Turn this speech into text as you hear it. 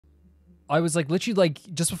I was like literally like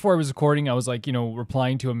just before I was recording, I was like, you know,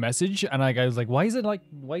 replying to a message, and I was like, why is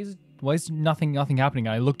nothing happening?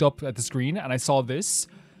 And I looked up at the screen and I saw this.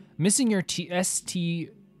 Missing your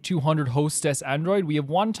ST200 hostess Android? We have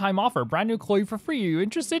one-time offer. Brand new Chloe for free. Are you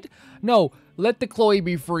interested? No, let the Chloe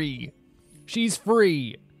be free. She's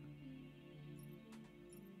free.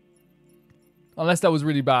 Unless that was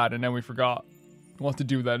really bad and then we forgot what to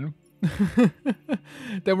do then.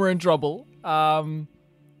 Then we're in trouble.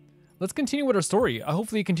 Let's continue with our story.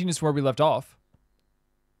 Hopefully it continues to where we left off.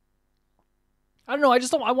 I don't know.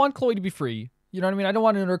 I want Chloe to be free. You know what I mean? I don't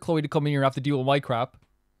want another Chloe to come in here and have to deal with my crap.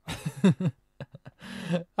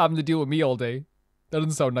 Having to deal with me all day. That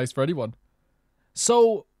doesn't sound nice for anyone.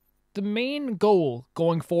 So the main goal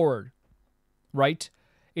going forward, right,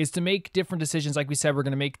 is to make different decisions. Like we said, we're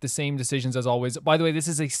going to make the same decisions as always. By the way, this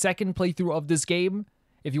is a second playthrough of this game.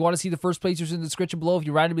 If you want to see the first playthroughs in the description below, if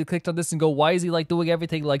you randomly clicked on this and go, why is he like doing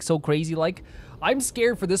everything like so crazy like? I'm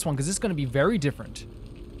scared for this one because it's going to be very different.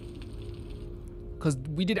 Because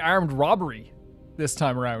we did armed robbery this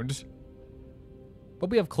time around.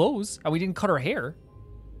 But we have clothes and we didn't cut our hair.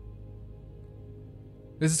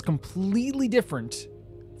 This is completely different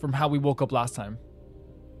from how we woke up last time.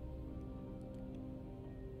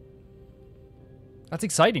 That's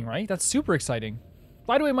exciting, right? That's super exciting.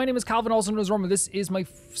 By the way, my name is Calvin, also known as Roman. This is my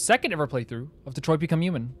second ever playthrough of Detroit Become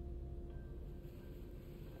Human.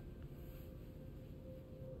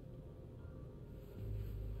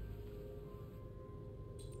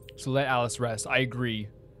 So let Alice rest. I agree,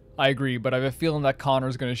 but I have a feeling that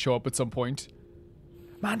Connor's going to show up at some point.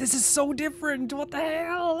 Man, this is so different. What the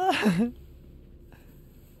hell?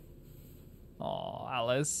 Oh,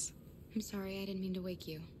 Alice. I'm sorry, I didn't mean to wake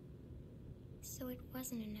you. So it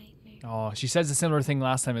wasn't a nightmare. Oh, she says a similar thing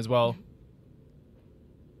last time as well.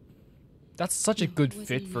 That's such a good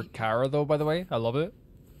fit for Kara, though, by the way. I love it.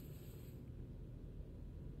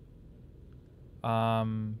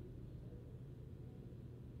 Do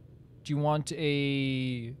you want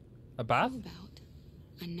a bath? How about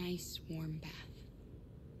a nice warm bath?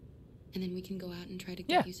 And then we can go out and try to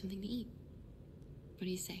get you something to eat. What do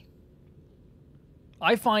you say?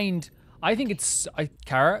 I think it's,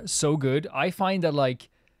 Kara, so good. I find that, like,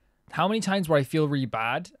 how many times where I feel really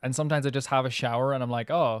bad and sometimes I just have a shower and I'm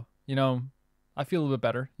like, oh, you know, I feel a little bit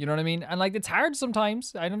better. You know what I mean? And, like, it's hard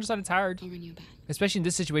sometimes. I understand it's hard. I'll run you a bath. Especially in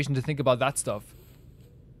this situation to think about that stuff.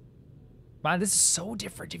 Man, this is so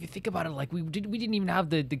different if you think about it. Like, we didn't even have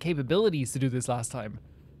the capabilities to do this last time.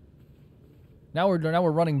 Now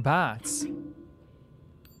we're running baths.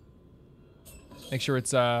 Make sure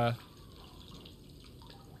it's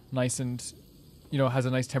nice and, you know, has a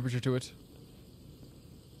nice temperature to it.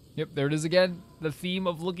 Yep, there it is again. The theme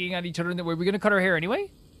of looking at each other in the way. We're gonna cut our hair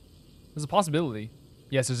anyway? There's a possibility.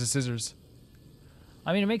 Yes, there's the scissors.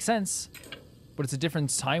 I mean, it makes sense. But it's a different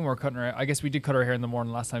time we're cutting our hair. I guess we did cut our hair in the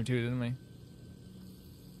morning last time too, didn't we?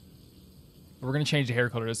 But we're gonna change the hair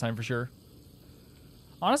color this time for sure.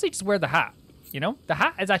 Honestly, just wear the hat. You know? The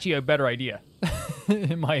hat is actually a better idea.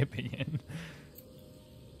 In my opinion.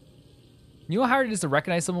 You know how hard it is to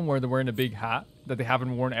recognize someone where they're wearing a big hat that they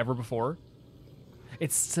haven't worn ever before?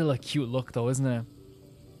 It's still a cute look though, isn't it?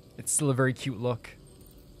 It's still a very cute look.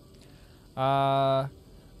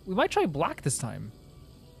 We might try black this time.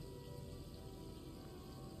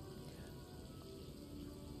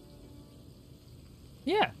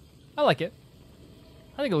 Yeah, I like it.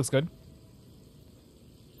 I think it looks good.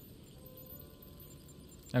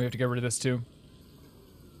 Now we have to get rid of this too.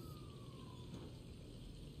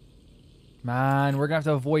 Man, we're gonna have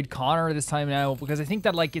to avoid Connor this time now because I think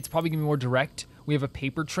that, like, it's probably gonna be more direct. We have a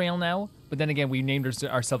paper trail now, but then again, we named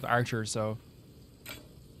ourselves Archer, so.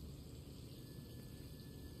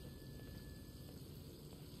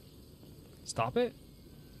 Stop it.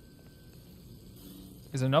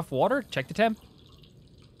 Is there enough water? Check the temp.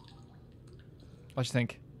 What you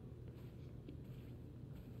think?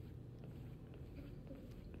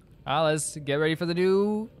 Alice, get ready for the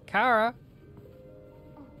new Kara.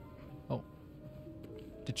 Oh.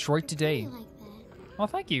 Detroit today. Like that. Oh,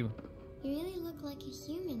 thank you. You really look like a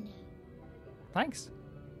human now. Thanks.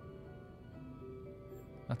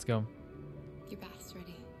 Let's go. Your bath's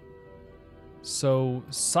ready. So,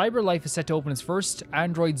 CyberLife is set to open its first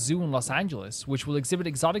Android zoo in Los Angeles, which will exhibit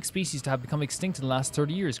exotic species to have become extinct in the last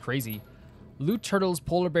 30 years. Crazy. Loot turtles,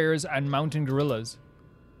 polar bears, and mountain gorillas.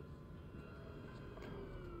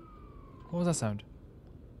 What was that sound?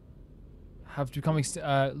 Have become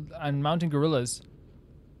and mountain gorillas.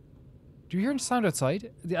 Do you hear a sound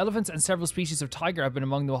outside? The elephants and several species of tiger have been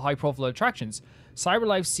among the high-profile attractions.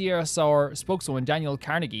 CyberLife CSR spokeswoman Daniel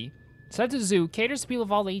Carnegie Set to the Zoo caters to people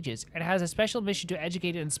of all ages and has a special mission to educate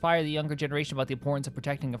and inspire the younger generation about the importance of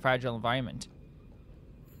protecting a fragile environment.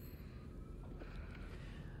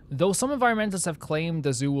 Though some environmentalists have claimed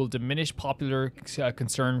the zoo will diminish popular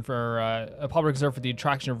concern for the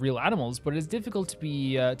attraction of real animals, but it is difficult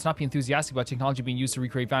to not be enthusiastic about technology being used to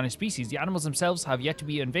recreate vanished species. The animals themselves have yet to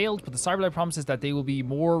be unveiled, but the Cyberlife promises that they will be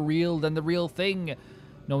more real than the real thing.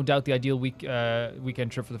 No doubt the ideal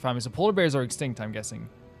weekend trip for the family. So polar bears are extinct, I'm guessing,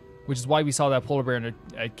 which is why we saw that polar bear in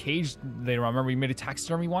a cage later on. Remember, we made a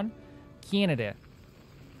taxidermy one. Canada.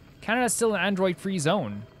 Canada's still an android-free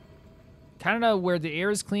zone. Canada, where the air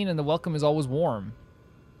is clean and the welcome is always warm.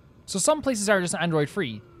 So some places are just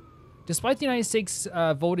Android-free. Despite the United States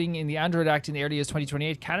voting in the Android Act in the early years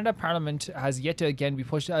 2028, Canada Parliament has yet again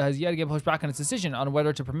pushed back on its decision on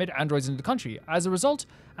whether to permit androids into the country. As a result,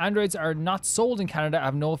 androids are not sold in Canada and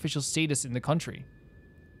have no official status in the country.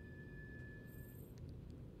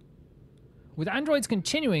 With androids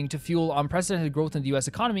continuing to fuel unprecedented growth in the US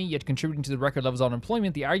economy, yet contributing to the record levels of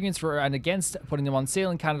unemployment, the arguments for and against putting them on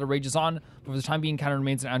sale in Canada rages on, but for the time being, Canada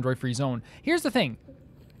remains an android-free zone. Here's the thing.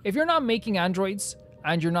 If you're not making androids,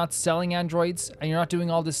 and you're not selling androids, and you're not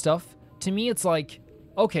doing all this stuff, to me it's like,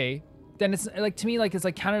 okay, then it's like, to me, like, it's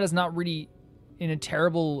like Canada's not really in a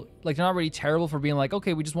terrible, like, they're not really terrible for being like,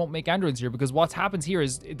 okay, we just won't make androids here, because what happens here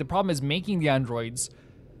is, the problem is making the androids,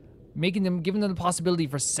 giving them the possibility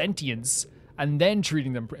for sentience, and then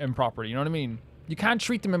treating them improperly, you know what I mean? You can't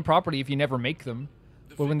treat them improperly if you never make them.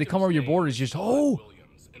 But when they come over your borders, you just,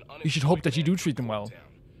 you should hope that you do treat them well.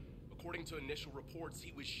 According to initial reports,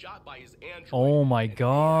 he was shot by his android. Oh my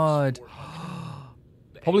god.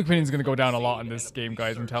 Public opinion is going to go down a lot in this game,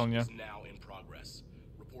 guys, I'm telling you. Now in progress.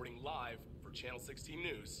 Reporting live for Channel 16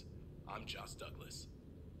 News, I'm Josh Douglas.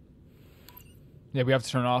 Yeah, we have to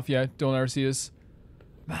turn it off. Yeah, don't ever see us.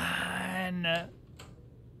 Man.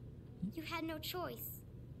 You had no choice.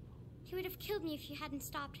 He would have killed me if you hadn't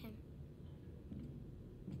stopped him.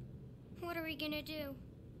 What are we gonna do?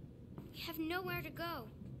 We have nowhere to go.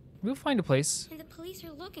 We'll find a place. And the police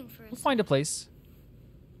are looking for us. We'll find a place.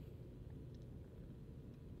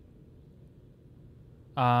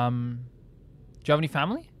 Do you have any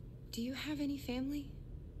family? Do you have any family?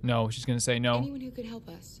 No, she's gonna say no. Anyone who could help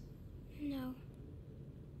us? No.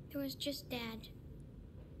 There was just Dad.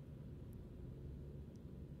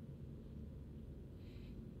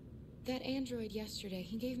 That android yesterday,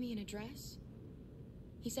 he gave me an address.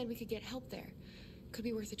 He said we could get help there. Could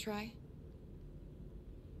be worth a try.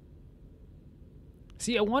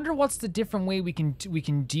 See, I wonder what's the different way we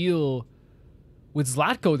can deal with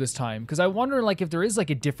Zlatko this time. Because I wonder, like, if there is, like,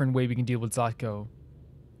 a different way we can deal with Zlatko.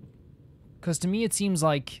 Because to me, it seems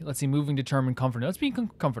like, let's see, moving, determined, comforting. Let's be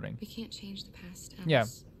comforting. We can't change the past, Alice. Yeah.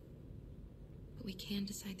 But we can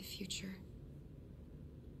decide the future.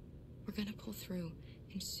 We're gonna pull through.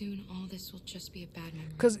 And soon, all this will just be a bad memory.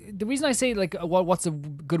 Because the reason I say, like, what's a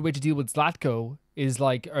good way to deal with Zlatko is,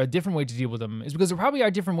 like, or a different way to deal with him, is because there probably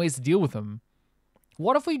are different ways to deal with him.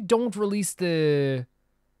 What if we don't release the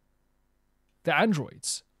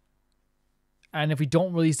androids? And if we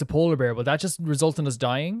don't release the polar bear, will that just result in us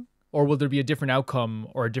dying? Or will there be a different outcome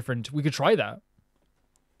or a different... We could try that.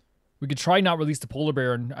 We could try not release the polar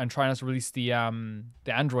bear and try not to release the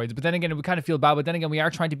androids. But then again, we kind of feel bad. But then again, we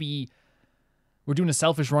are trying to be... We're doing a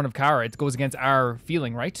selfish run of Kara. It goes against our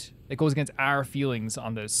feeling, right? It goes against our feelings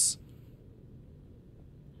on this.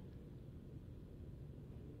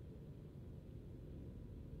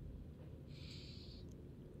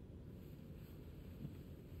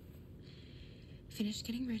 Finish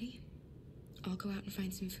getting ready. I'll go out and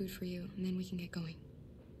find some food for you, and then we can get going.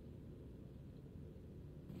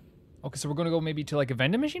 Okay, so we're going to go maybe to like a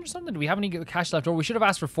vending machine or something? Do we have any cash left over? We should have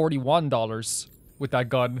asked for $41 with that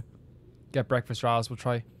gun. Get breakfast for Alice. We'll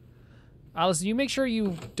try. Alice, you make sure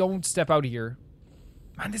you don't step out of here.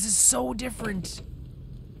 Man, this is so different.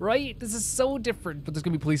 Right? This is so different. But there's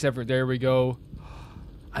going to be police everywhere. There we go.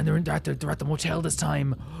 And they're at the motel this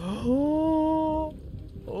time. Oh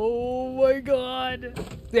my god.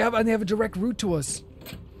 They have a direct route to us.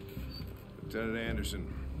 Lieutenant Anderson,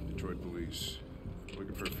 Detroit Police.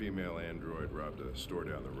 Looking for a female android robbed a store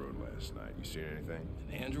down the road last night. You seen anything?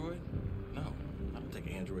 An android? No, I don't think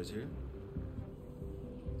androids here.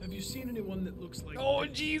 Have you seen anyone that looks like... Oh,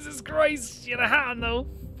 Jesus Christ. She had a hat on, though.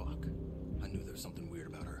 Fuck. I knew there was something weird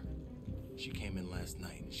about her. She came in last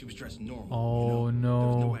night. She was dressed normal. Oh, you know? There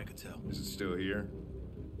was no no. way I could tell. Is it still here?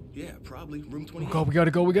 Yeah, probably. Room 28. Oh, God, we gotta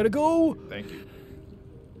go. We gotta go. Thank you.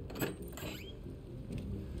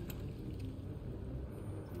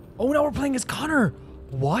 Oh, now we're playing as Connor.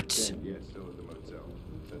 What? Yeah, still at the motel.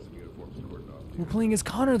 Sent some uniforms and cordon off. We're playing as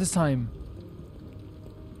Connor this time.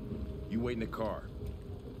 You wait in the car.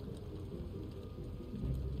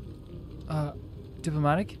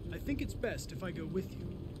 Diplomatic? I think it's best if I go with you.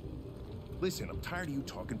 Listen, I'm tired of you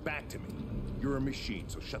talking back to me. You're a machine,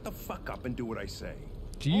 so shut the fuck up and do what I say.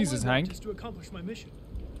 Jesus, All I want Hank. is to accomplish my mission.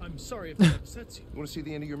 I'm sorry if that upsets you. You want to see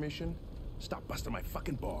the end of your mission? Stop busting my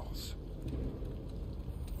fucking balls.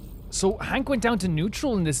 So Hank went down to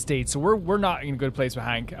neutral in this state, so we're not in a good place with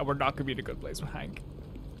Hank, and we're not gonna be in a good place with Hank.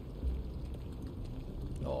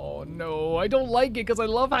 Oh no, I don't like it because I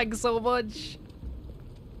love Hank so much.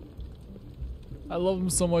 I love him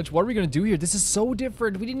so much. What are we gonna do here? This is so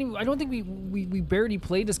different. We didn't even, I don't think we barely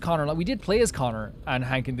played as Connor. Like, we did play as Connor and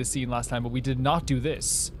Hank in this scene last time, but we did not do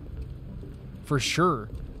this. For sure.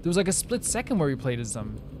 There was like a split second where we played as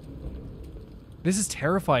them. This is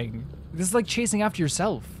terrifying. This is like chasing after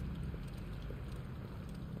yourself.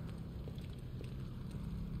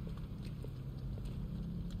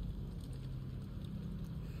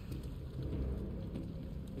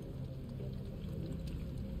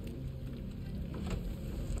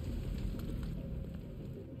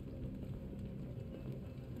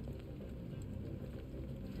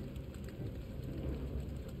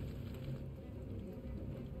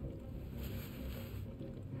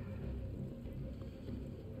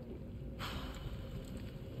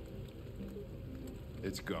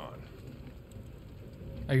 It's gone.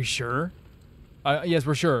 Are you sure? Yes,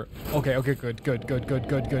 we're sure. Okay, good.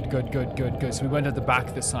 So we went at the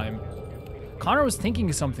back this time. Connor was thinking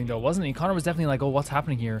of something though, wasn't he? Connor was definitely like, oh, what's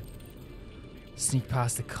happening here? Sneak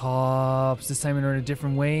past the cops. This time we're in a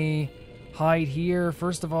different way. Hide here,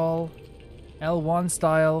 first of all. L1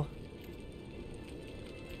 style.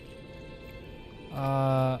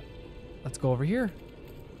 Let's go over here.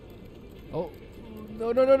 Oh. No,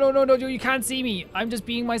 you can't see me. I'm just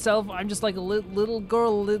being myself. I'm just like a little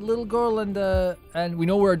girl, and we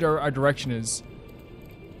know where our direction is.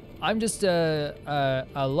 I'm just a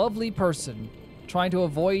lovely person trying to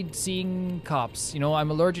avoid seeing cops. You know, I'm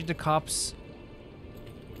allergic to cops.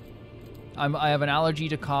 I have an allergy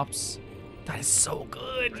to cops. That is so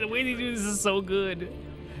good. The way they do this is so good.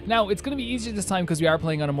 Now, it's going to be easier this time because we are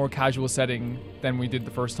playing on a more casual setting than we did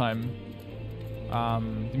the first time.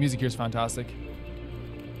 The music here is fantastic.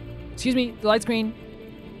 Excuse me, the light screen.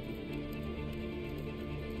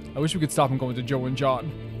 I wish we could stop him going to Joe and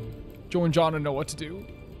John. Joe and John would know what to do.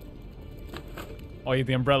 Oh yeah,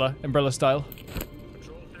 the umbrella style.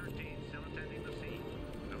 Patrol 13, still attending the scene.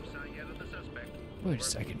 No sign yet of the suspect. Wait a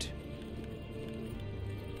second.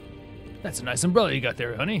 That's a nice umbrella you got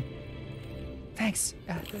there, honey. Thanks.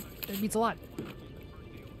 That means a lot.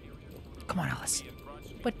 Come on, Alice.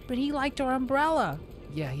 But he liked our umbrella.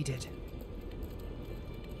 Yeah, he did.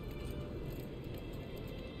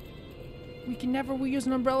 We can never use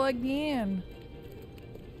an umbrella again.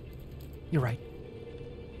 You're right.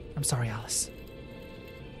 I'm sorry, Alice.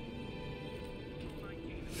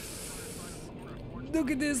 Look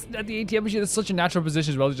at this at the ATM machine. That's such a natural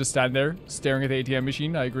position as well to just stand there staring at the ATM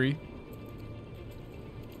machine. I agree.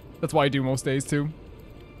 That's why I do most days too.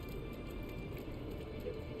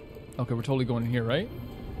 Okay, we're totally going in here, right?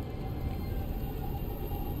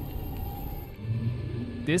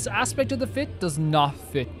 This aspect of the fit does not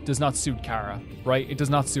suit Kara, right? It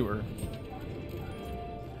does not suit her.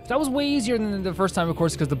 That was way easier than the first time, of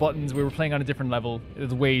course, because the buttons, we were playing on a different level. It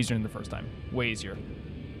was way easier than the first time. Way easier.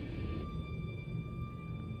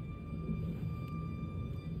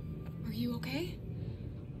 Are you okay?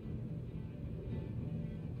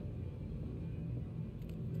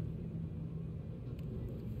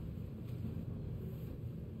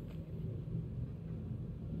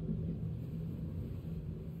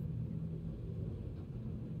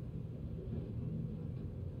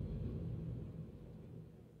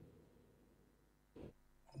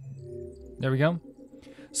 There we go.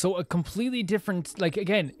 So a completely different, like,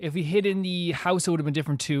 again, if we hid in the house, it would have been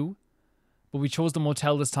different too. But we chose the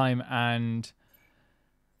motel this time, and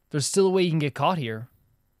there's still a way you can get caught here.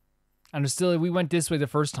 And there's still, we went this way the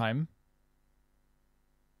first time.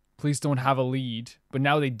 Police don't have a lead, but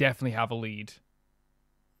now they definitely have a lead.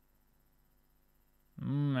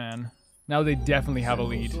 Man. Now they definitely have a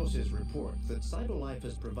lead. Sources report that CyberLife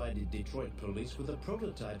has provided Detroit police with a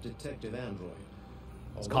prototype detective android.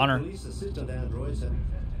 It's Connor. Police assistant androids have...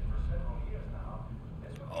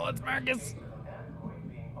 Oh, it's Marcus.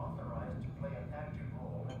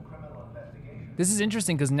 This is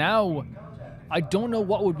interesting because now I don't know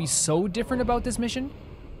what would be so different about this mission,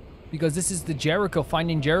 because this is the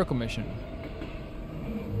Finding Jericho mission.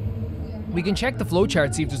 We can check the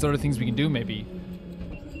flowchart, see if there's other things we can do maybe.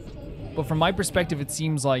 But from my perspective, it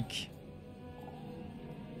seems like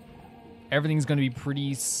everything's going to be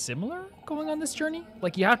pretty similar going on this journey?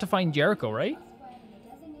 Like, you have to find Jericho, right?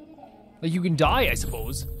 Like, you can die, I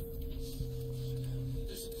suppose.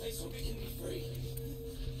 There's a place where we can be free.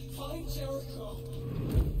 Find Jericho.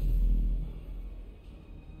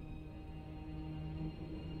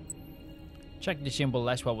 Check the symbol,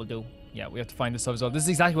 that's what we'll do. Yeah, we have to find this stuff as well. This is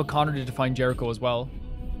exactly what Connor did to find Jericho as well.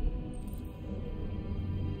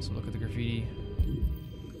 So look at the graffiti.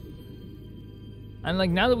 And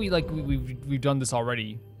like now that we've done this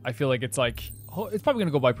already, I feel like it's like, oh, it's probably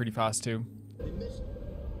gonna go by pretty fast too.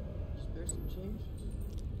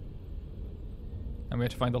 And we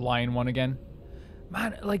have to find the lion one again.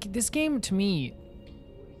 Man, like this game to me,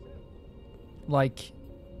 like,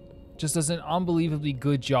 just does an unbelievably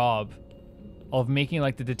good job of making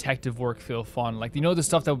like the detective work feel fun. Like, you know, the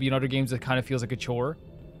stuff that would be in other games that kind of feels like a chore.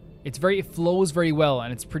 It flows very well,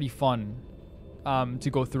 and it's pretty fun to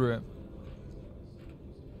go through it.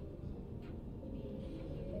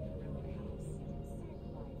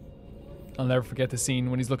 I'll never forget the scene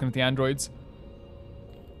when he's looking at the androids.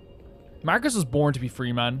 Marcus was born to be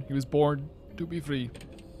free, man. He was born to be free.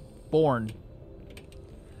 Born.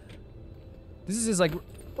 This is his like...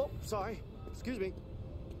 Oh, sorry. Excuse me.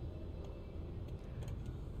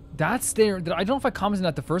 That's there. I don't know if I commented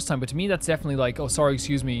that the first time, but to me that's definitely like, oh, sorry,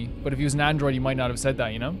 excuse me. But if he was an android, he might not have said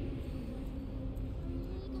that, you know?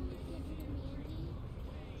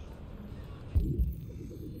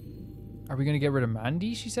 Are we gonna get rid of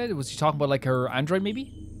Mandy, she said? Was she talking about like her android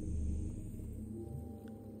maybe?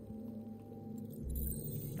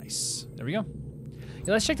 Nice. There we go.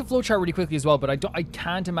 Yeah, let's check the flowchart really quickly as well, but I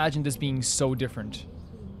can't imagine this being so different.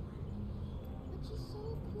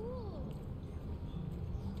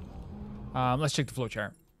 Let's check the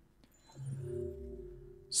flowchart.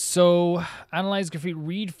 So, analyze graffiti,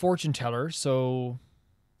 read fortune teller. So,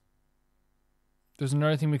 there's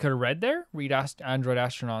another thing we could have read there. Read android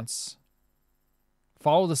astronauts.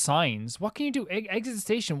 Follow the signs. What can you do? Exit the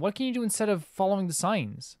station. What can you do instead of following the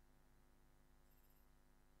signs?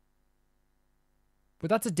 But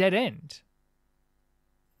that's a dead end.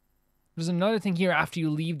 There's another thing here after you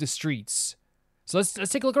leave the streets. So let's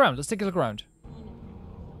take a look around. Let's take a look around.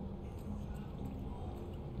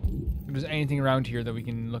 If there's anything around here that we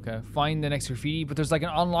can look at. Find the next graffiti, but there's like an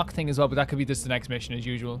unlock thing as well, but that could be just the next mission as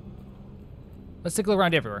usual. Let's take a look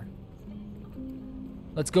around everywhere.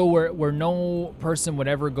 Let's go where no person would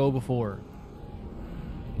ever go before.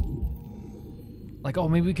 Like, oh,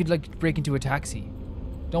 maybe we could like break into a taxi.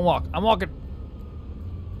 Don't walk. I'm walking.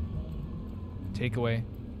 Takeaway.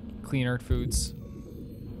 Clean Earth Foods.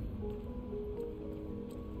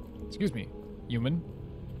 Excuse me, human.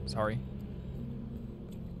 Sorry.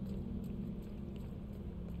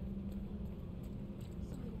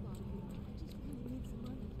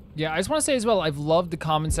 Yeah, I just want to say as well, I've loved the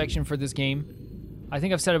comment section for this game. I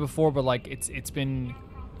think I've said it before, but like it's been,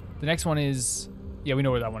 the next one is, yeah, we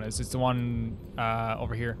know where that one is. It's the one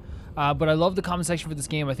over here. But I love the comment section for this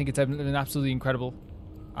game. I think it's been absolutely incredible.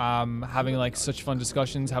 Having like such fun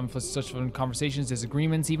discussions, having such fun conversations,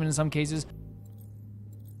 disagreements even in some cases.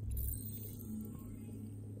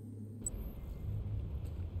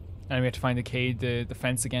 And we have to find the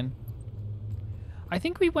fence again. I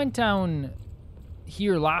think we went down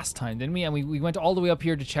here last time, didn't we? And we went all the way up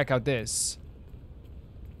here to check out this.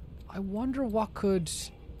 I wonder what could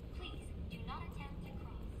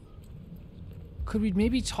we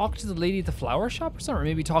maybe talk to the lady at the flower shop or something? Or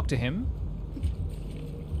maybe talk to him?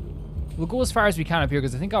 We'll go as far as we can up here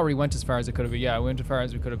because I think I already went as far as I could have. Yeah, I went as far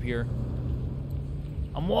as we could up here.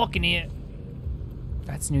 I'm walking here.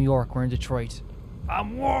 That's New York. We're in Detroit.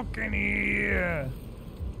 I'm walking here.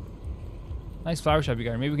 Nice flower shop you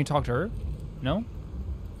got. Maybe we can talk to her? No?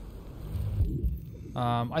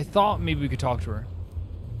 I thought maybe we could talk to her.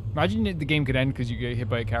 Imagine the game could end because you get hit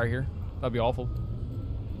by a car here. That'd be awful.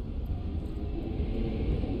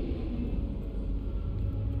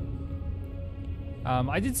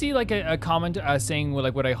 I did see like a comment saying, well,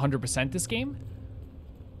 like, would I 100% this game?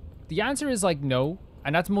 The answer is like no,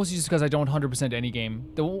 and that's mostly just because I don't 100% any game.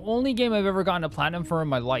 The only game I've ever gotten a platinum for in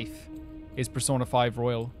my life is Persona 5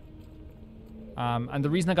 Royal. And the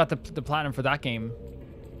reason I got the platinum for that game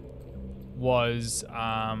was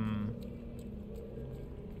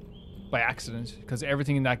by accident, because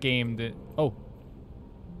everything in that game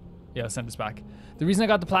yeah, send this back. The reason I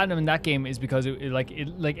got the platinum in that game is because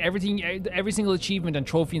every single achievement and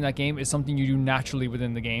trophy in that game is something you do naturally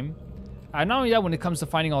within the game. And not only that, when it comes to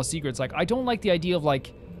finding all secrets, like, I don't like the idea of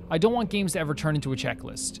like, I don't want games to ever turn into a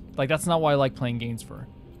checklist. Like, that's not what I like playing games for.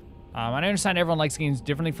 And I understand everyone likes games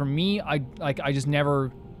differently. For me, I just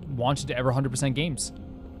never wanted to ever 100% games.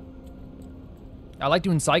 I like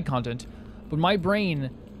doing side content, but my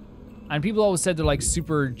brain And people always said they're like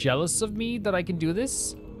super jealous of me that I can do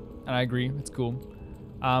this. And I agree, it's cool.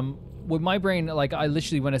 With my brain, like I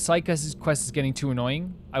literally, when a side quest is getting too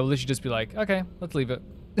annoying, I will literally just be like, okay, let's leave it.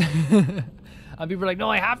 And people are like, no,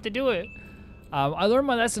 I have to do it. I learned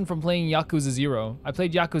my lesson from playing Yakuza 0. I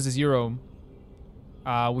played Yakuza 0,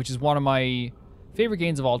 which is one of my favorite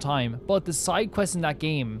games of all time. But the side quests in that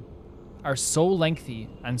game are so lengthy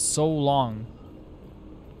and so long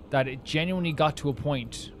that it genuinely got to a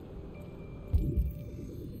point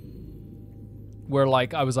where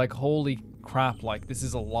like I was like, holy crap, like this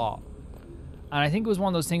is a lot. And I think it was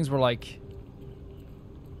one of those things where like,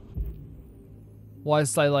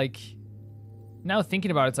 whilst I like, now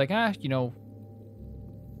thinking about it, it's like, you know,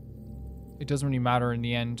 it doesn't really matter in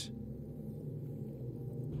the end.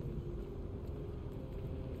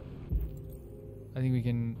 I think we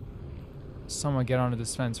can somehow get onto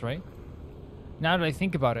this fence, right? Now that I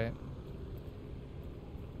think about it,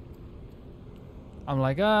 I'm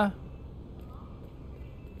like, you know,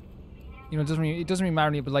 it doesn't really matter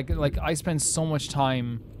to me, but like I spend so much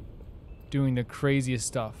time doing the craziest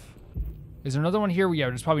stuff. Is there another one here? Yeah,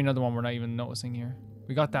 there's probably another one we're not even noticing here.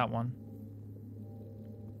 We got that one.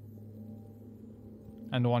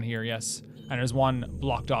 And the one here, yes. And there's one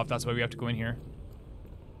blocked off, that's why we have to go in here.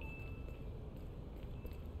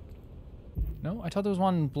 No, I thought there was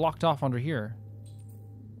one blocked off under here.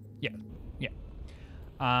 Yeah, yeah.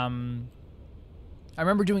 I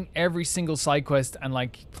remember doing every single side quest and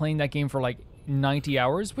like playing that game for like 90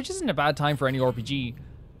 hours, which isn't a bad time for any RPG.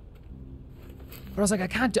 But I was like,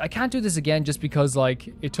 I can't do this again just because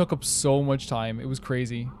like it took up so much time. It was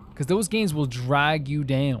crazy. Because those games will drag you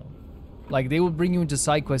down. Like they will bring you into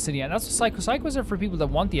side quest city, and that's what side quests are for people that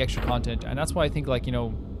want the extra content. And that's why I think like, you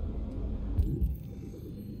know,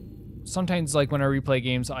 sometimes like when I replay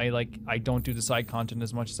games, I don't do the side content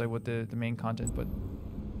as much as I would the main content, but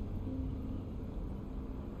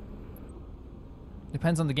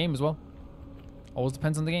depends on the game as well. Always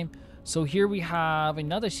depends on the game. So here we have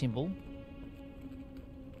another symbol.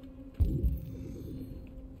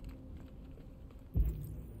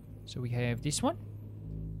 So we have this one.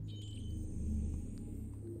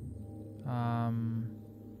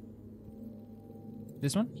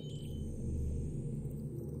 This one.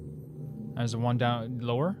 There's the one down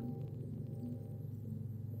lower.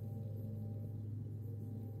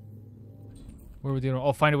 Where would the other?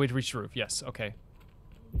 Oh, find a way to reach the roof. Yes, okay.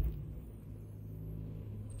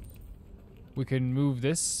 We can move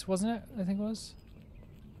this, wasn't it? I think it was.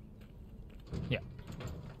 Yeah.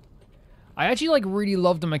 I actually like really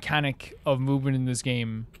love the mechanic of movement in this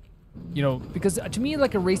game. You know, because to me,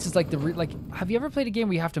 like a race is like have you ever played a game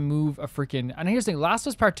where you have to move a freaking, and here's the thing, Last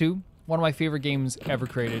of Us Part 2, one of my favorite games ever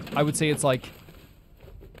created. I would say it's like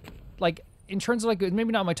in terms of like,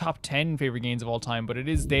 maybe not my top 10 favorite games of all time, but it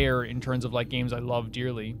is there in terms of like games I love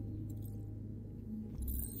dearly.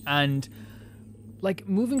 And like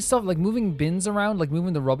moving stuff, like moving bins around, like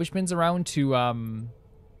moving the rubbish bins around to,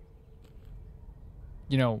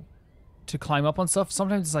 you know, to climb up on stuff.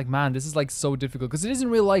 Sometimes it's like, man, this is like so difficult because it is in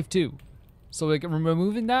real life too. So like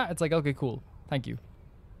removing that, it's like, okay, cool. Thank you.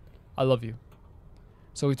 I love you.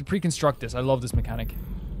 So we have to pre-construct this. I love this mechanic.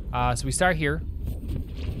 So we start here,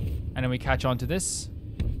 and then we catch on to this,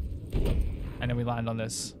 and then we land on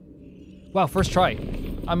this. Wow, first try.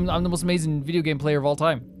 I'm the most amazing video game player of all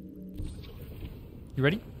time. You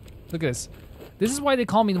ready? Look at this. This is why they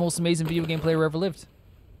call me the most amazing video game player who ever lived.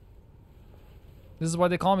 This is why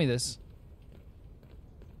they call me this.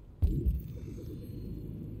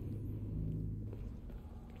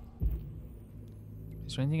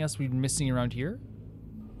 Is there anything else we've been missing around here?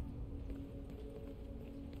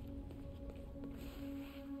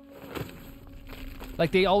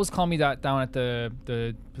 Like, they always call me that down at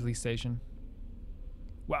the police station.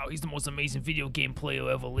 Wow, he's the most amazing video game player who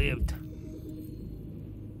ever lived.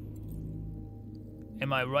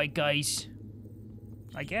 Am I right, guys?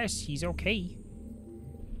 I guess he's okay.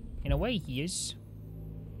 In a way, he is.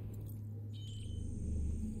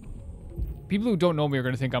 People who don't know me are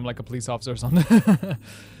gonna think I'm like a police officer or something.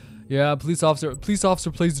 Yeah, police officer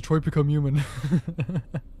plays Detroit Become Human.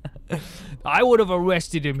 I would have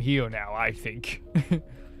arrested him here now, I think.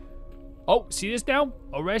 Oh, see this now?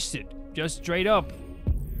 Arrested. Just straight up.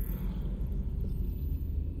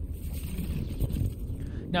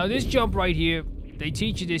 Now this jump right here, they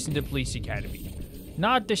teach you this in the police academy.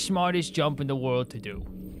 Not the smartest jump in the world to do.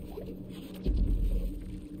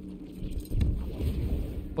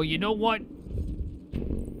 But you know what?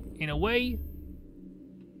 In a way,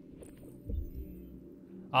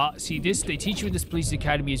 see this, they teach you in this police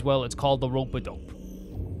academy as well. It's called the rope-a-dope.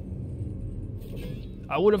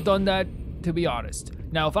 I would have done that, to be honest.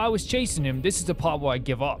 Now, if I was chasing him, this is the part where I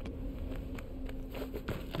give up.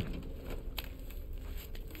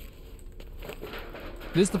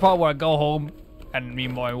 This is the part where I go home and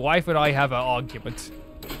my wife and I have an argument.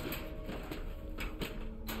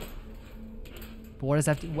 But what does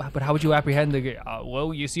that? But how would you apprehend the?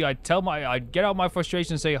 Well, you see, I'd get out my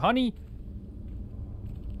frustration and say, "Honey,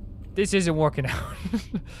 this isn't working out."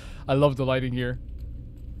 I love the lighting here.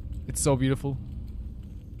 It's so beautiful.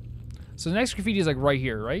 So the next graffiti is like right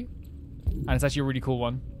here, right? And it's actually a really cool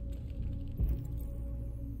one.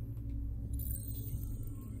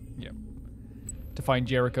 Yep. To find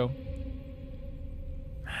Jericho.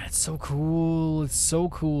 Man, it's so cool. It's so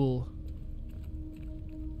cool.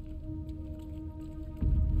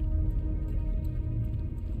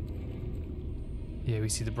 Yeah, we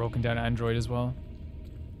see the broken down android as well.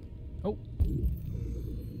 Oh.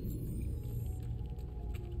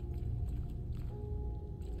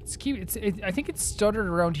 It's cute. I think it stuttered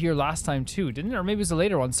around here last time too, didn't it? Or maybe it was a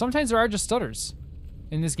later one. Sometimes there are just stutters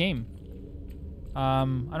in this game.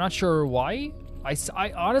 I'm not sure why.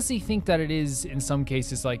 I honestly think that it is in some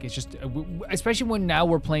cases like it's just, especially when now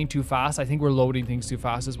we're playing too fast. I think we're loading things too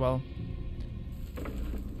fast as well.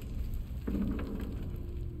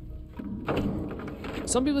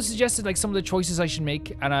 Some people suggested like some of the choices I should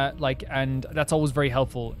make, and that's always very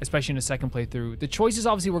helpful, especially in a second playthrough. The choices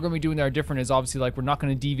obviously we're going to be doing that are different is obviously like we're not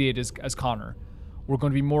going to deviate as Connor. We're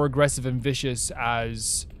going to be more aggressive and vicious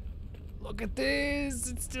as, look at this,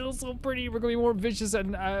 it's still so pretty. We're going to be more vicious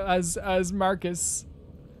and as Marcus.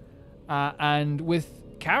 And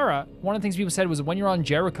with Kara, one of the things people said was when you're on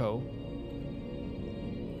Jericho,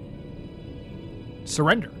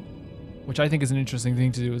 surrender, which I think is an interesting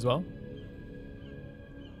thing to do as well.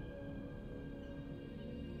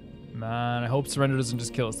 Man, I hope surrender doesn't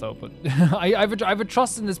just kill us though, but I have a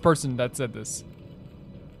trust in this person that said this.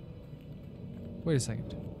 Wait a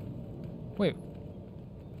second. Wait.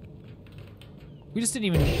 We just didn't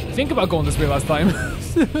even think about going this way last time.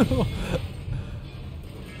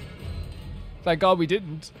 Thank God we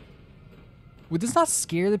didn't. Would this not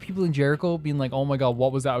scare the people in Jericho being like, oh my God,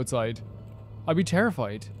 what was that outside? I'd be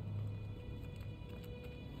terrified.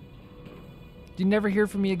 You'd never hear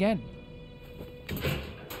from me again.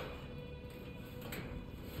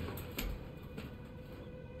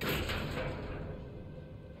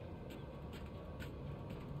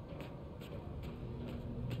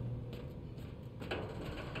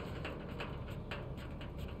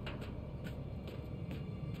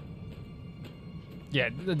 Yeah,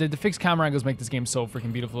 the fixed camera angles make this game so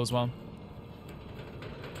freaking beautiful as well.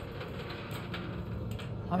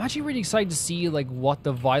 I'm actually really excited to see like what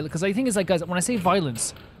the violence, because I think it's like, guys, when I say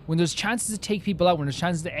violence, when there's chances to take people out, when there's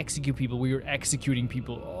chances to execute people, we are executing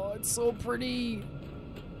people. Oh, it's so pretty.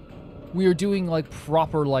 We are doing like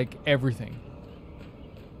proper like everything.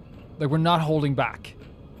 Like we're not holding back.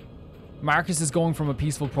 Marcus is going from a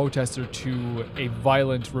peaceful protester to a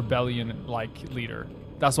violent rebellion like leader.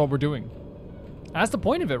 That's what we're doing. And that's the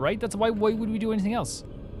point of it, right? That's why would we do anything else?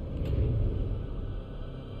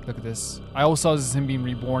 Look at this. I always saw this as him being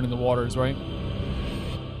reborn in the waters, right?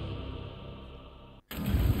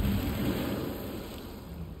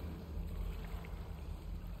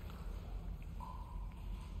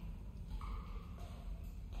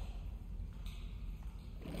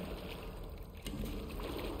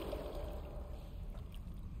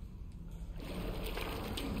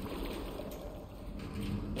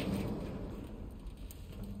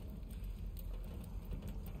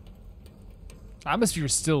 Atmosphere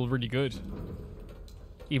is still really good,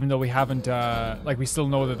 even though we haven't like we still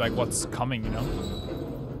know that like what's coming, you know.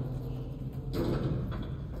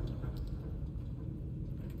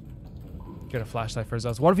 Get a flashlight for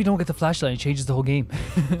us. What if we don't get the flashlight? It changes the whole game.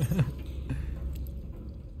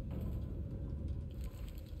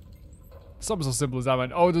 Something so simple as that,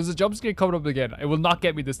 man. Oh, there's a jump scare coming up again. It will not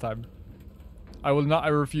get me this time. I will not. I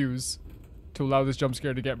refuse to allow this jump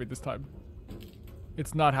scare to get me this time.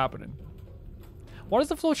 It's not happening. What does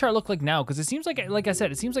the flowchart look like now? Because it seems like I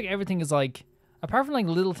said, it seems like everything is like, apart from like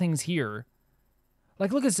little things here.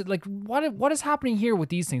 Like, look at it. Like, what is happening here with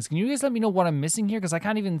these things? Can you guys let me know what I'm missing here? Because I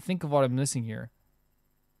can't even think of what I'm missing here.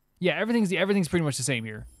 Yeah, everything's pretty much the same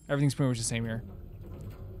here. Everything's pretty much the same here.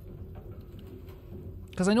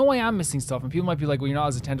 Because I know I am missing stuff, and people might be like, well, you're not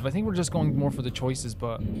as attentive. I think we're just going more for the choices,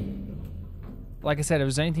 but like I said, if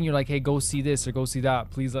there's anything you're like, hey, go see this or go see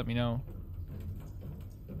that, please let me know.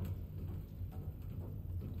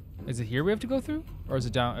 Is it here we have to go through? Or is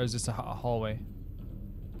it down? Or is this a hallway?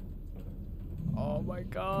 Oh my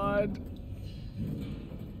God.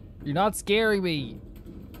 You're not scaring me.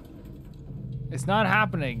 It's not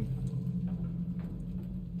happening.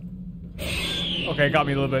 Okay, got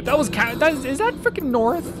me a little bit. That was is that freaking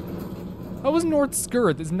North? That was North's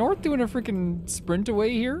skirt. Is North doing a freaking sprint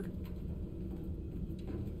away here?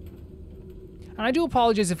 And I do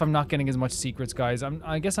apologize if I'm not getting as much secrets, guys.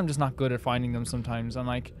 I guess I'm just not good at finding them sometimes. I'm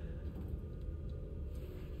like,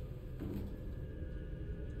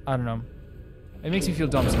 I don't know. It makes me feel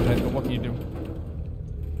dumb sometimes, but what can you do?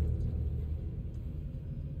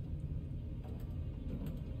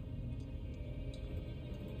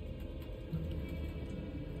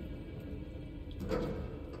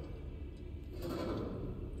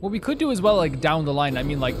 What we could do as well, like down the line, I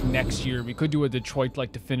mean like next year, we could do a Detroit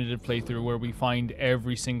like definitive playthrough where we find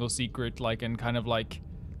every single secret, like, and kind of like,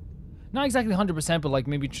 not exactly 100%, but like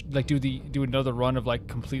maybe like do another run of like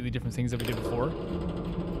completely different things that we did before.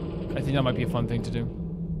 I think that might be a fun thing to do.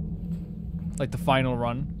 Like the final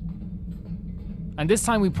run. And this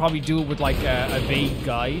time we probably do it with like a vague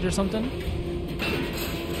guide or something.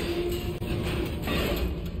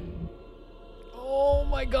 Oh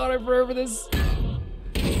my god, I remember this.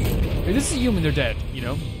 Hey, this is a human, they're dead, you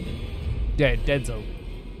know? Deadzo.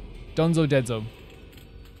 Dunzo Deadzo.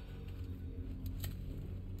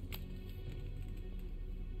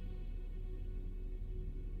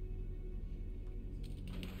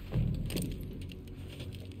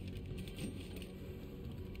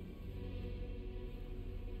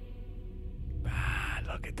 Ah,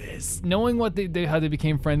 look at this. Knowing what how they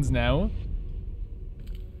became friends now.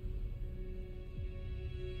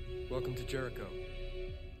 Welcome to Jericho.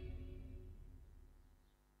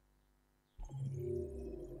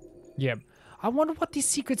 Yeah. I wonder what these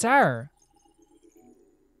secrets are.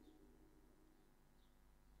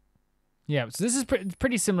 Yeah, so this is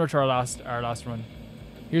pretty similar to our last run.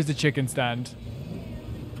 Here's the chicken stand.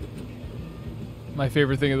 My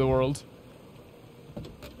favorite thing in the world.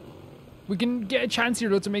 We can get a chance here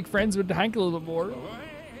though to make friends with Hank a little bit more.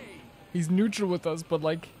 He's neutral with us, but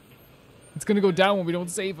like, it's gonna go down when we don't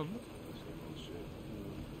save him.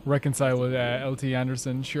 Reconcile with LT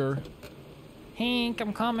Anderson, sure. Hank,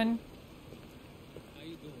 I'm coming.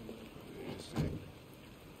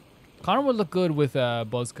 Connor would look good with a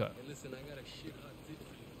buzz cut.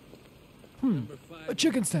 A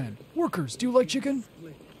chicken stand. Workers, do you like chicken?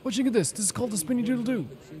 What you think of this? This is called the Spinny Doodle Doo.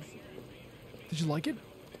 Did you like it?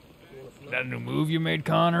 That a new move you made,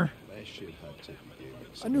 Connor?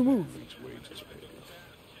 A new move.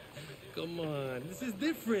 Come on, this is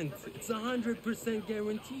different. It's 100%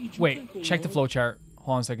 guaranteed. Wait, check the flowchart.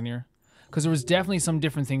 Hold on a second here. Because there was definitely some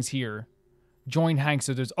different things here. Join Hank,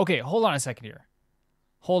 so there's... Okay, hold on a second here.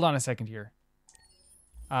 Hold on a second here.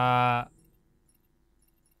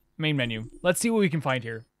 Main menu. Let's see what we can find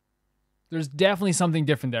here. There's definitely something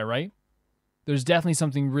different there, right? There's definitely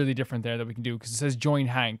something really different there that we can do because it says join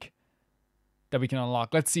Hank that we can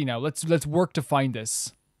unlock. Let's see now. Let's work to find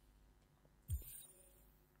this.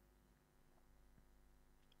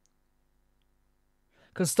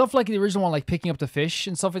 Because stuff like the original one, like picking up the fish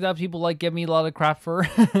and stuff like that, people like give me a lot of crap for.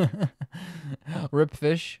 Rip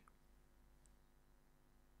fish.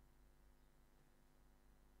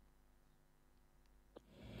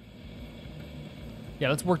 Yeah,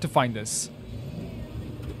 let's work to find this.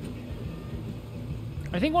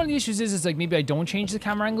 I think one of the issues is like maybe I don't change the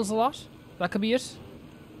camera angles a lot. That could be it.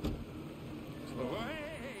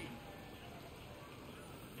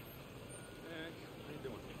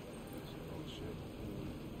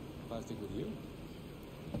 Plastic with you?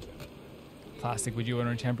 Plastic with you on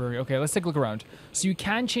a temporary. Okay, let's take a look around. So you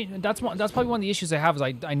can change. That's probably one of the issues I have is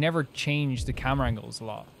I never change the camera angles a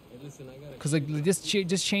lot. Because like this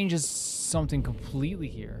changes something completely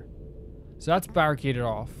here. So that's barricaded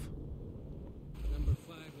off.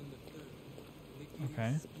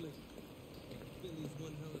 Okay.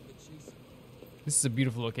 This is a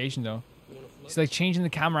beautiful location though. It's like changing the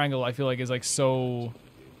camera angle I feel like is like so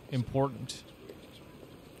important.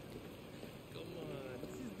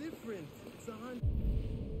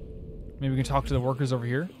 Maybe we can talk to the workers over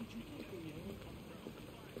here.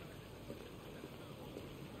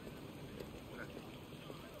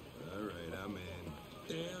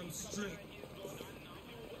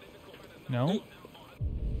 No?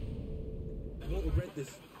 I won't regret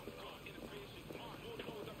this.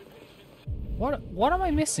 What am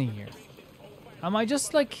I missing here? Am I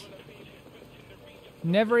just like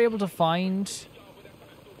never able to find?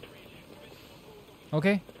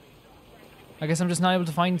 Okay. I guess I'm just not able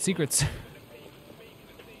to find secrets.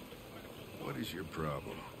 What is your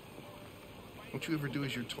problem? Don't you ever do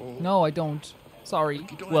as you're told? No, I don't. Sorry. You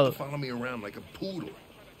don't Well, have to follow me around like a poodle.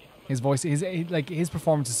 his voice, his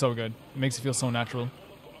performance is so good. It makes it feel so natural.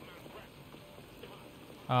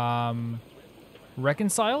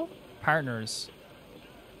 Reconcile? Partners.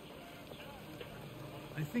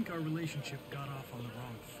 I think our relationship got off on the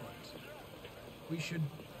wrong foot. We should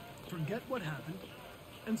forget what happened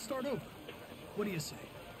and start over. What do you say?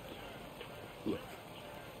 Look,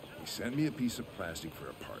 you send me a piece of plastic for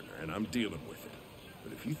a partner, and I'm dealing with it.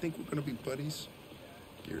 But if you think we're gonna be buddies,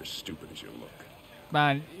 you're as stupid as you look.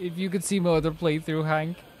 Man, if you could see my other playthrough,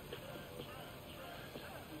 Hank.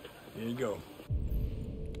 Here you go.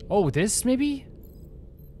 Oh, this maybe?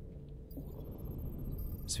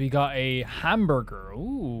 So we got a hamburger.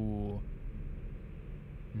 Ooh.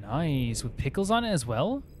 Nice. With pickles on it as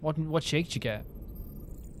well? What shake did you get?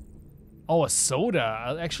 Oh, a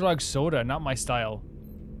soda. Extra large soda, not my style.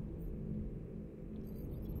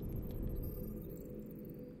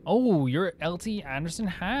 Oh, you're LT Anderson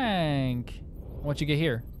Hank. What'd you get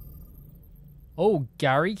here? Oh,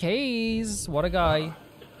 Gary Kays. What a guy.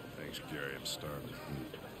 Thanks, Gary. I'm starving.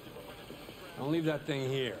 Don't leave that thing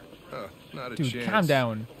here. Not a Dude, chance. calm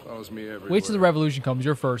down. Follows me everywhere. Wait till the revolution comes.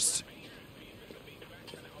 You're first.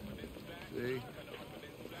 See?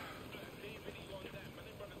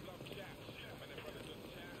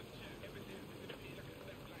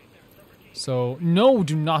 So, no,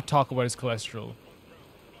 do not talk about his cholesterol.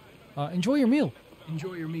 Enjoy your meal.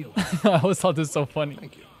 Enjoy your meal. I always thought this was so funny.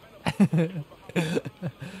 Thank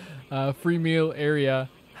you. Free meal area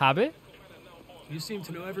habit. You seem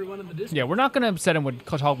to know everyone in the district. Yeah, we're not gonna upset him with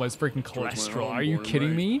talking about his freaking George went cholesterol. home, Are you born and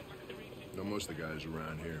kidding me? raised. Know most of the guys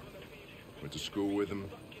around here. Went to school with them,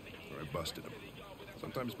 or I busted them.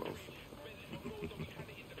 Sometimes both.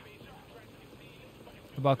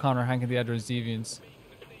 About Connor, Hank, and the Edwards Deviants.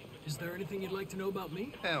 Is there anything you'd like to know about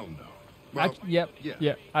me? Hell no. Well, Yep. yeah.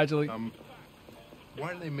 Yeah. Actually,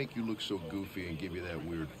 Why do they make you look so goofy and give you that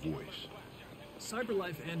weird voice?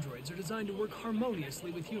 Cyberlife androids are designed to work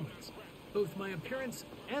harmoniously with humans. Both my appearance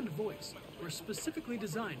and voice were specifically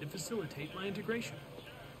designed to facilitate my integration.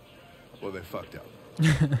 Well, they fucked up.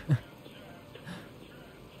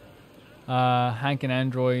 Hank and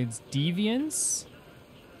Androids Deviants.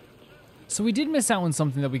 So we did miss out on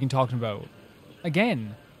something that we can talk about.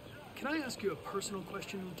 Again. Can I ask you a personal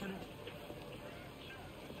question, Lieutenant?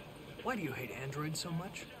 Why do you hate androids so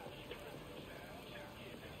much?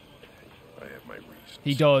 I have my reasons.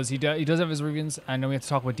 He does. He does have his reasons. And then we have to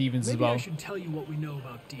talk about deviants as Maybe well. I should tell you what we know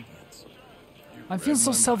about deviants. I feel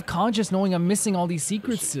so self-conscious knowing I'm missing all these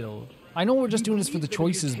secrets still. I know we're just doing this for the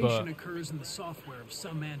choices, but mutation occurs in the software of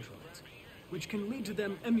some androids, which can lead to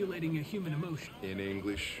them emulating a human emotion. In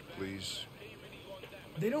English, please.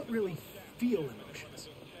 They don't really feel emotions.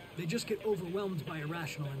 They just get overwhelmed by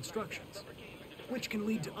irrational instructions, which can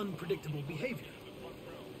lead to unpredictable behavior.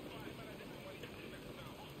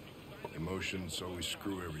 Emotions always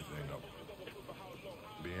screw everything up.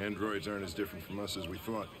 The androids aren't as different from us as we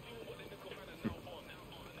thought.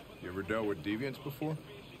 You ever dealt with deviants before?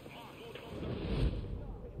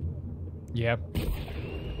 yep.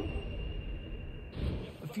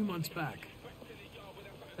 A few months back,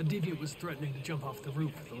 a deviant was threatening to jump off the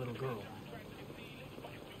roof with a little girl.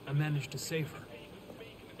 I managed to save her.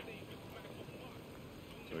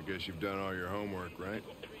 So I guess you've done all your homework, right?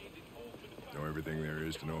 Know everything there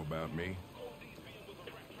is to know about me?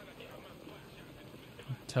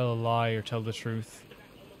 Tell a lie or tell the truth.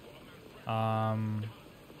 I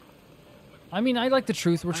mean, I like the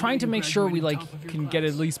truth. We're trying to make sure we can get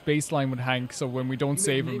at least baseline with Hank, so when we don't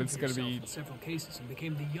save him, it's gonna be. In several cases and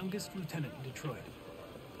became the youngest lieutenant in Detroit.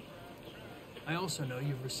 I also know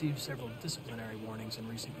you've received several disciplinary warnings in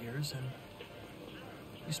recent years, and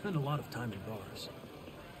you spend a lot of time in bars.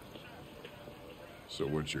 So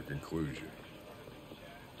what's your conclusion?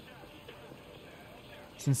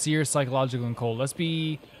 Sincere, psychological, and cold. Let's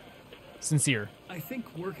be sincere. I think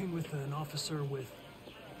working with an officer with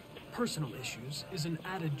personal issues is an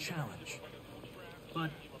added challenge,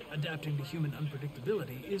 but adapting to human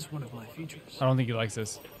unpredictability is one of my features. I don't think he likes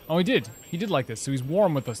this. Oh, he did. He did like this, so he's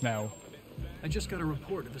warm with us now. I just got a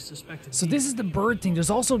report of a suspected. So this is the bird thing. There's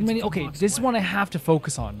also many. Okay, this is one I have to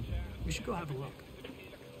focus on. We should go have a look.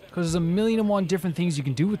 Because there's a million and one different things you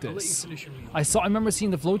can do with I'll let you this. finish your meal. I remember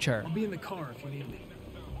seeing the flowchart. I'll be in the car if you need me.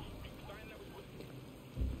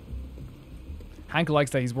 Hank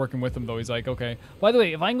likes that he's working with him, though. He's like, okay. By the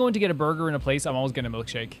way, if I'm going to get a burger in a place, I'm always getting a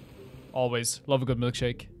milkshake. Always. Love a good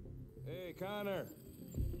milkshake. Hey, Connor.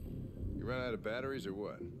 You ran out of batteries or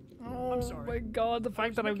what? Oh my god, the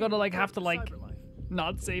fact that I'm gonna have to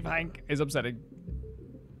not save Hank is upsetting.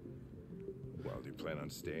 Well, do you plan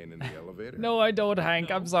on staying in the elevator? No, I don't,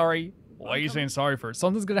 Hank. I'm sorry. Why are you saying sorry for?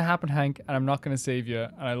 Something's gonna happen, Hank, and I'm not gonna save you,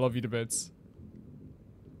 and I love you to bits.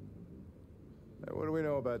 Hey, what do we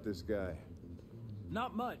know about this guy?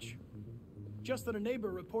 Not much. Just that a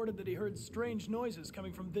neighbor reported that he heard strange noises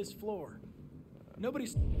coming from this floor.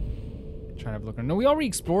 Nobody's. Trying to have a look. No, we already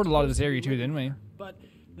explored a lot of this area too, didn't we? But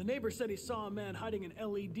the neighbor said he saw a man hiding an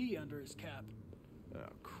LED under his cap. Oh,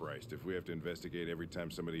 Christ. If we have to investigate every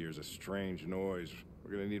time somebody hears a strange noise,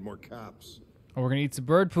 we're gonna need more cops. Oh, we're gonna eat some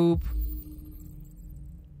bird poop.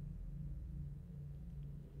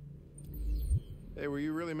 Hey, were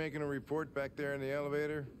you really making a report back there in the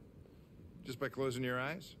elevator? Just by closing your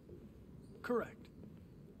eyes? Correct.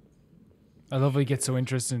 I love how he gets so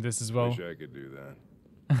interested in this as well. Wish I could do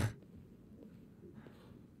that.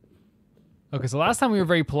 Okay, so last time we were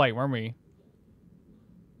very polite, weren't we?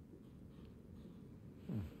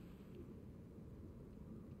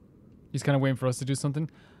 He's kind of waiting for us to do something.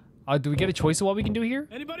 Do we get a choice of what we can do here?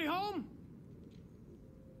 Anybody home?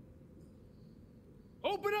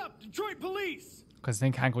 Open up, Detroit police! Because I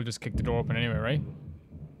think Hank will just kick the door open anyway, right?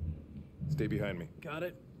 Stay behind me. Got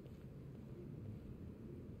it.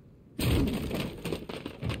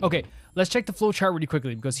 Okay, let's check the flow chart really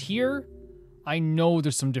quickly because here, I know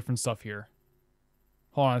there's some different stuff here.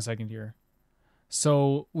 Hold on a second here.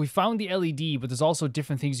 So we found the LED, but there's also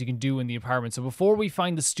different things you can do in the apartment. So before we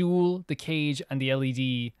find the stool, the cage, and the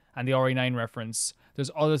LED, and the RA9 reference,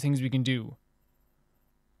 there's other things we can do.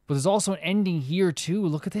 But there's also an ending here too.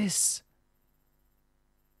 Look at this.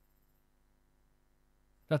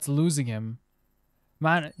 That's losing him.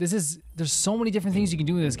 Man, there's so many different things you can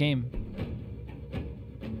do in this game.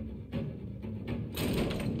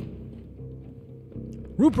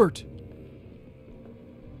 Rupert!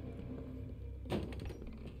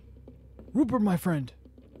 Rupert, my friend.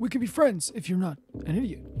 We can be friends if you're not an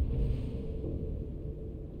idiot.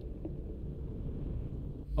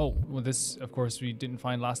 Oh, well this, of course, we didn't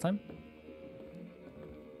find last time.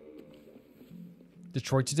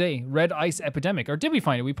 Detroit today. Red ice epidemic. Or did we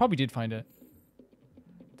find it? We probably did find it.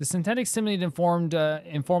 The synthetic stimulant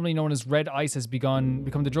informally known as red ice has become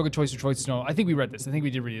the drug of choice for Detroit snow. I think we read this. I think we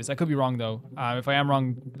did read this. I could be wrong though. If I am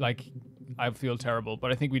wrong, like, I feel terrible.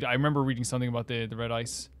 But I think I remember reading something about the red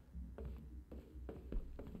ice.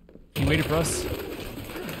 He waited for us.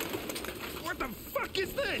 What the fuck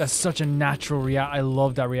is this? That's such a natural react. I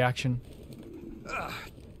love that reaction.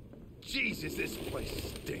 Jesus, this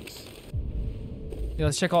place stinks. Yeah,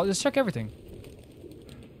 let's check everything.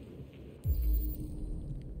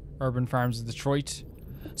 Urban farms in Detroit.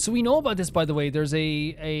 So we know about this, by the way. There's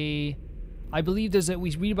I believe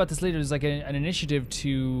we read about this later. There's like an initiative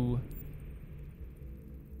to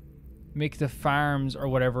make the farms or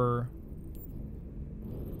whatever.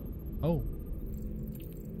 Oh.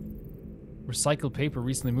 Recycled paper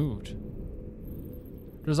recently moved.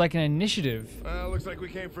 There's like an initiative. Looks like we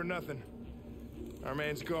came for nothing. Our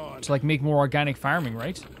man's gone. To like make more organic farming,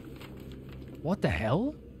 right? What the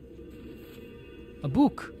hell? A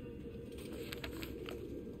book.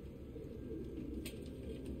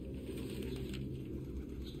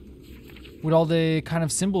 With all the kind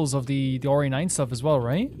of symbols of the RA9 stuff as well,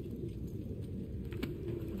 right?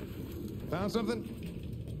 Found something?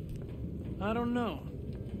 I don't know.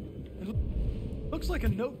 It looks like a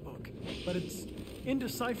notebook, but it's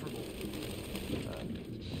indecipherable.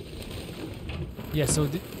 Yeah, so...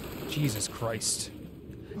 Jesus Christ.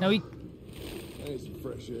 Now he... I need some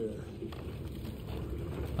fresh air.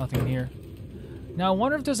 Nothing here. Now, I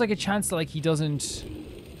wonder if there's like a chance that like he doesn't...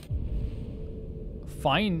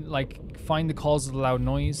 find the cause of the loud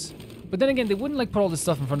noise. But then again, they wouldn't like put all this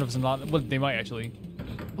stuff in front of us and not... Well, they might actually.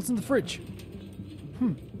 What's in the fridge?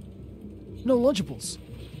 No Lunchables.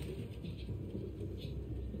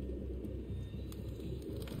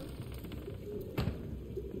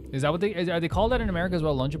 Is that what are they called that in America as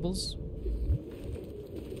well, Lunchables?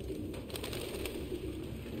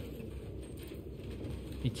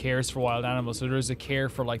 He cares for wild animals, so there's a care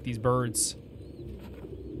for like these birds.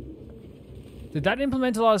 Did that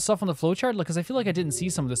implement a lot of stuff on the flowchart? Like, cause I feel like I didn't see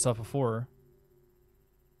some of this stuff before.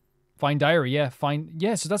 Find diary, yeah,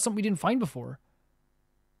 so that's something we didn't find before.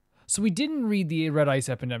 So we didn't read the red ice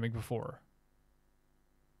epidemic before.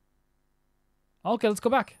 Okay, let's go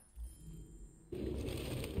back.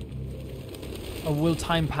 Or will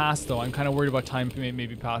time pass though? I'm kind of worried about time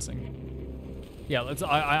maybe passing. Yeah, let's.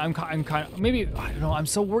 I'm kind of maybe I don't know. I'm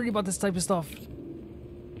so worried about this type of stuff.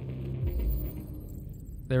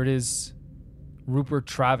 There it is, Rupert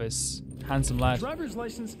Travis, handsome lad. Driver's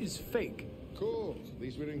license is fake. Cool. At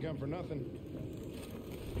least we didn't come for nothing.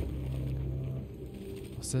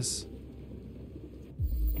 What's this?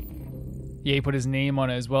 Yeah, he put his name on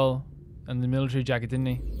it as well, and the military jacket, didn't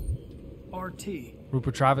he? RT.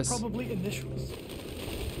 Rupert Travis. Probably initials.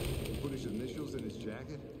 Put his initials in his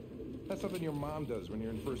jacket? That's something your mom does when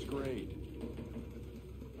you're in first grade.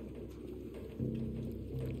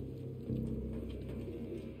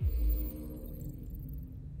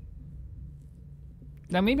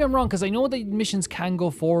 Now maybe I'm wrong because I know that missions can go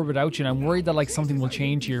forward without you, and I'm worried that like something will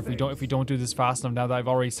change here if we don't do this fast enough. Now that I've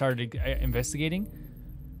already started investigating,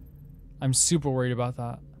 I'm super worried about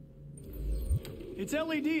that. Its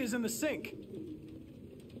LED is in the sink.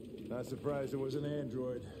 Not surprised it was an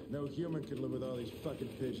android. No human could live with all these fucking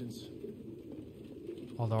pigeons.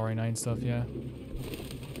 All the RA9 stuff, yeah.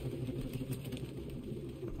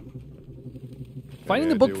 Finding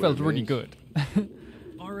the book felt really good.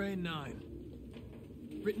 RA9.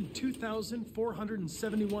 Written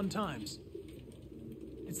 2,471 times.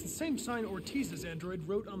 It's the same sign Ortiz's android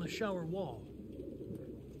wrote on the shower wall.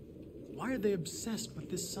 Why are they obsessed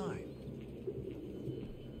with this sign?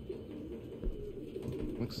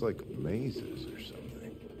 Looks like mazes or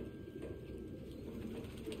something.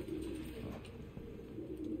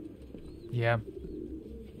 Yeah.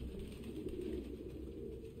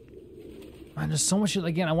 Man, there's so much.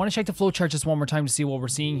 Again, I want to check the flowchart just one more time to see what we're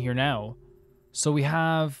seeing here now. So we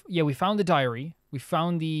have, yeah, we found the diary. We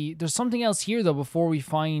found there's something else here though before we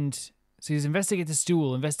find, so he's investigate the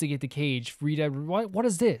stool, investigate the cage, read out, what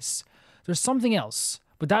is this? There's something else,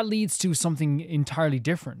 but that leads to something entirely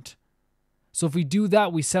different. So if we do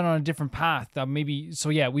that, we set on a different path that maybe, so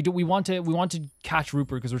yeah, we want to catch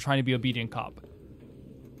Rupert because we're trying to be obedient cop.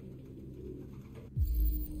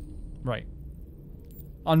 Right.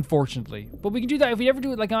 Unfortunately. But we can do that if we ever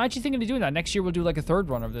do it. Like, I'm actually thinking of doing that. Next year we'll do like a third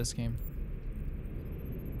run of this game.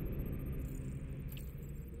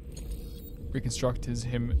 Reconstruct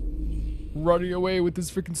him running away with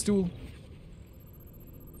this freaking stool.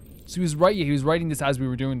 So he was right, yeah, he was writing this as we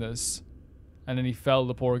were doing this. And then he fell,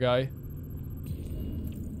 the poor guy.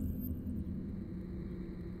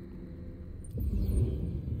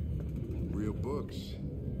 Real books.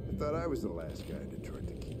 I thought I was the last guy in Detroit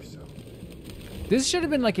to keep some. This should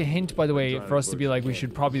have been like a hint, by the way, for us to be like, we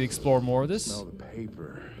should probably explore more of this. Smell the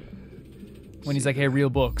paper. When he's like, hey, real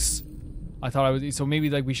books. I thought I was, so maybe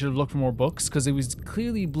like we should have looked for more books because it was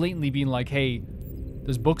clearly blatantly being like, hey,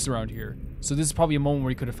 there's books around here. So this is probably a moment where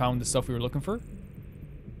he could have found the stuff we were looking for.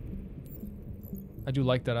 I do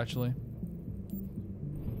like that actually.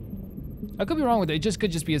 I could be wrong with it. It just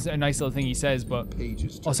could just be a nice little thing he says, but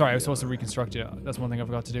oh, sorry, I was supposed to reconstruct it. That's one thing I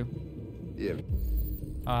forgot to do.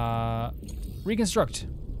 Yeah. Reconstruct.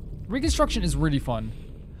 Reconstruction is really fun.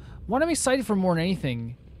 What I'm excited for more than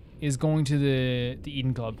anything is going to the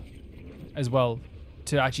Eden Club as well,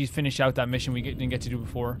 to actually finish out that mission we didn't get to do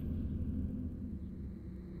before.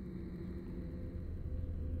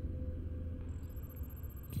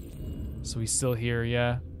 So he's still here,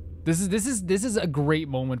 yeah. This is a great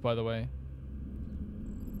moment, by the way.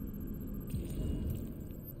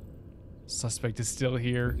 Suspect is still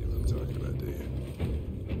here.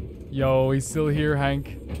 Yo, he's still here,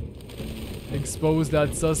 Hank. Expose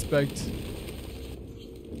that suspect.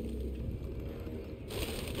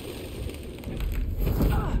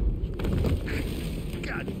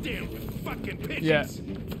 Goddamn fucking pigeons! Yeah.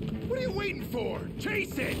 What are you waiting for?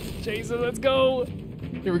 Chase it! Chase it, let's go!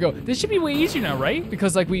 Here we go. This should be way easier now, right?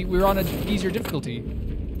 Because like we're on an easier difficulty.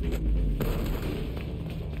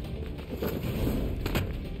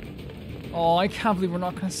 Oh, I can't believe we're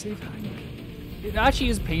not gonna save Hank. It actually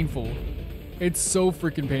is painful. It's so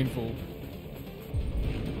freaking painful.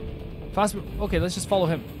 Fast. Okay, let's just follow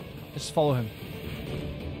him. Let's just follow him.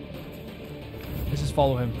 Let's just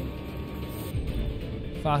follow him.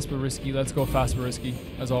 Fast but risky. Let's go fast but risky,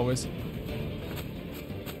 as always.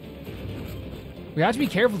 We have to be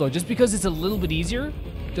careful though. Just because it's a little bit easier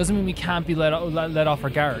doesn't mean we can't be let off our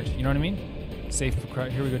guard. You know what I mean? Safe for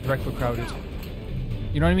crowd. Here we go. Direct but crowded.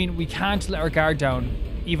 You know what I mean? We can't let our guard down,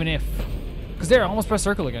 even if. Because there, I almost pressed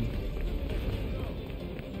circle again.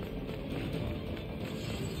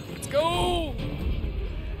 Let's go!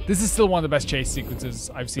 This is still one of the best chase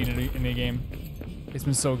sequences I've seen in a game. It's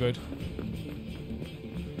been so good.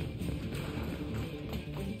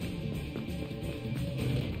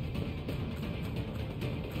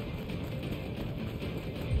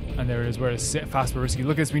 And there it is, where it's fast but risky.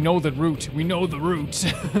 Look at this, we know the route. We know the route.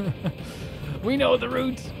 We know the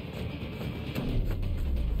route.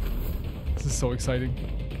 This is so exciting.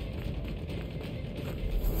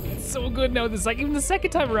 It's so good now. This, like, even the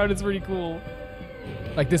second time around, it's really cool.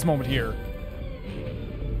 Like this moment here.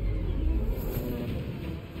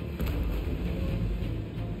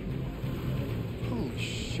 Holy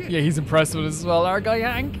shit. Yeah, he's impressed with us as well, our guy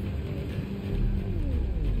Hank.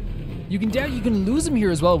 You can lose him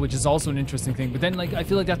here as well, which is also an interesting thing. But then, like, I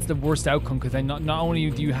feel like that's the worst outcome because then not only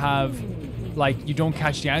do you have, like, you don't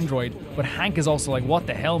catch the android, but Hank is also like, what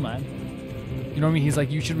the hell, man? You know what I mean? He's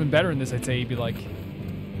like, you should have been better in this. I'd say he'd be like,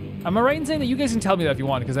 am I right in saying that? You guys can tell me that if you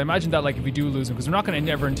want, because I imagine that, like, if we do lose him, because we're not going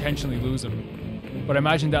to ever intentionally lose him. But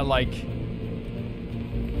imagine that, like,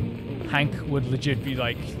 Hank would legit be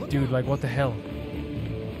like, dude, like, what the hell?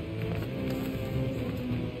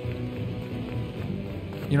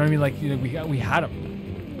 You know what I mean? Like, you know, we had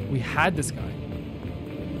him. We had this guy.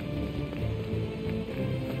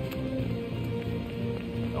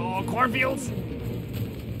 Oh, cornfields!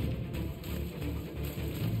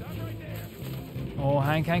 Oh,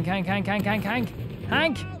 Hank!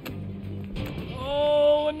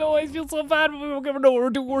 Oh no, I feel so bad. We're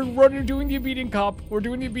running, doing the obedient cop. We're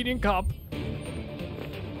doing the obedient cop.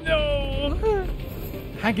 No!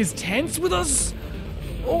 Hank is tense with us?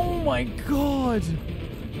 Oh my god!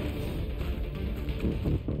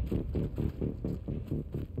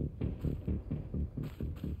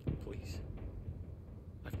 Please.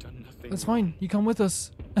 I've done nothing. That's fine. You come with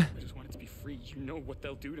us. I just wanted to be free. You know what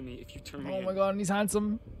they'll do to me if you turn me in. Oh my god, and he's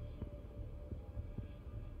handsome.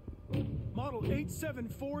 Model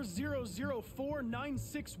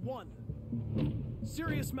 874004961.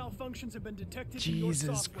 Serious malfunctions have been detected in your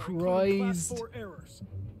Jesus software, including Class Christ. 4 errors.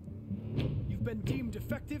 You've been deemed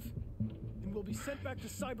defective and will be sent back to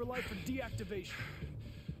Cyberlife for deactivation.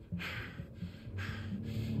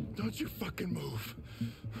 Don't you fucking move.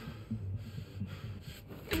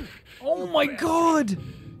 Oh my god!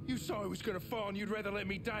 You saw I was gonna fall and you'd rather let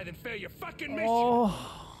me die than fail your fucking mission.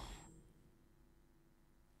 Oh.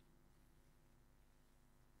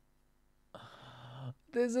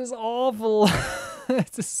 This is awful.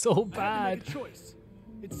 This is so bad. Make a choice.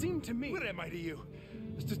 It seemed to me. What am I to you?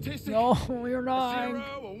 A statistic? No, you're not. A 0,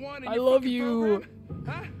 a 1 in I your love fucking you. program?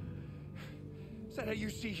 Huh? Is that how you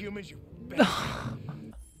see humans, you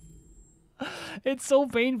bastard? It's so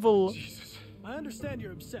painful. Jesus. I understand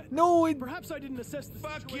you're upset. No, perhaps I didn't assess the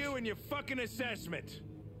Fuck situation. you and your fucking assessment.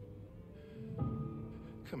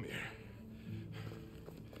 Come here.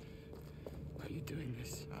 Why are you doing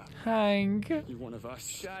this? Hank. You're one of us.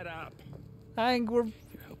 Shut up. Hank, we're.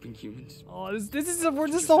 You're helping humans. Oh, this is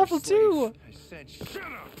awful too. I said shut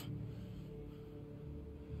up.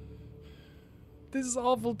 This is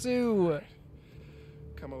awful too.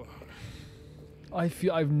 Come along.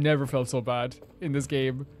 I've never felt so bad in this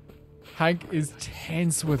game. Hank is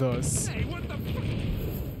tense with us. Hey, what the fuck?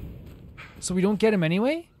 So we don't get him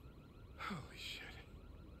anyway? Holy shit.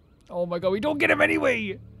 Oh my god, we don't get him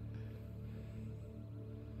anyway!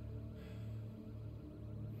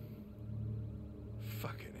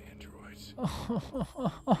 Fucking androids.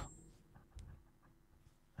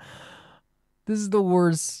 This is the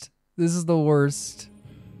worst. This is the worst.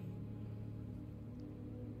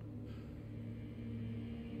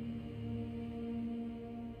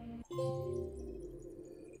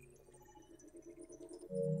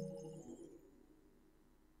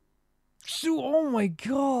 Oh my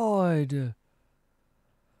god.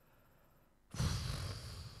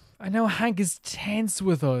 I know Hank is tense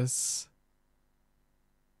with us.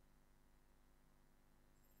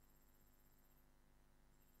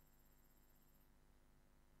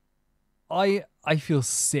 I feel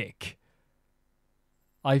sick.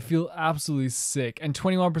 I feel absolutely sick. And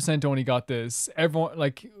 21% only got this. Everyone,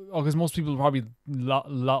 like, oh, because most people probably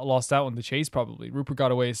lost out on the chase, probably. Rupert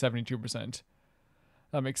got away 72%.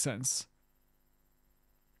 That makes sense.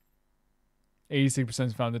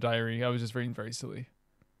 86% found the diary. I was just being very silly.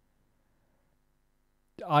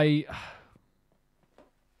 I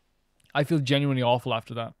feel genuinely awful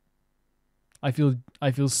after that. I feel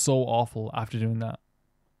so awful after doing that.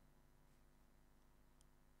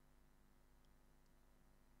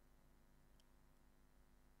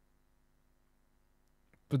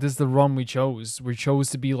 But this is the run we chose. We chose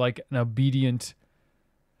to be like an obedient.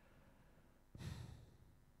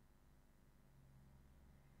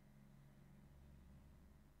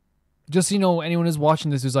 Just so you know, anyone who's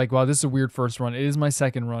watching this who's like, wow, this is a weird first run. It is my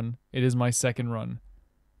second run. It is my second run.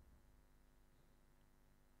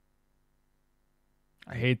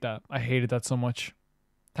 I hate that. I hated that so much.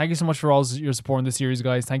 Thank you so much for all your support in this series,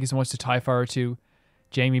 guys. Thank you so much to Tyfire 2,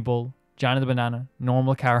 Jamie Bull, Jana the Banana,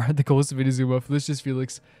 Normal Cara, The Ghost of Inazuma, Felicious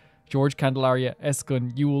Felix, George Candelaria,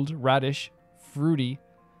 Escun, Ewald, Radish, Fruity,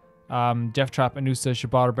 Jeff Trapp, Anusa,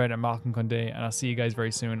 Shabbat Bread, and Malcolm Condé. And I'll see you guys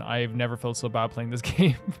very soon. I've never felt so bad playing this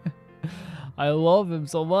game. I love him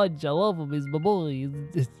so much. I love him. He's my boy.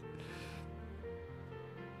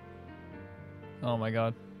 Oh my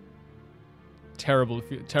god. Terrible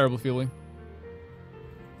feeling.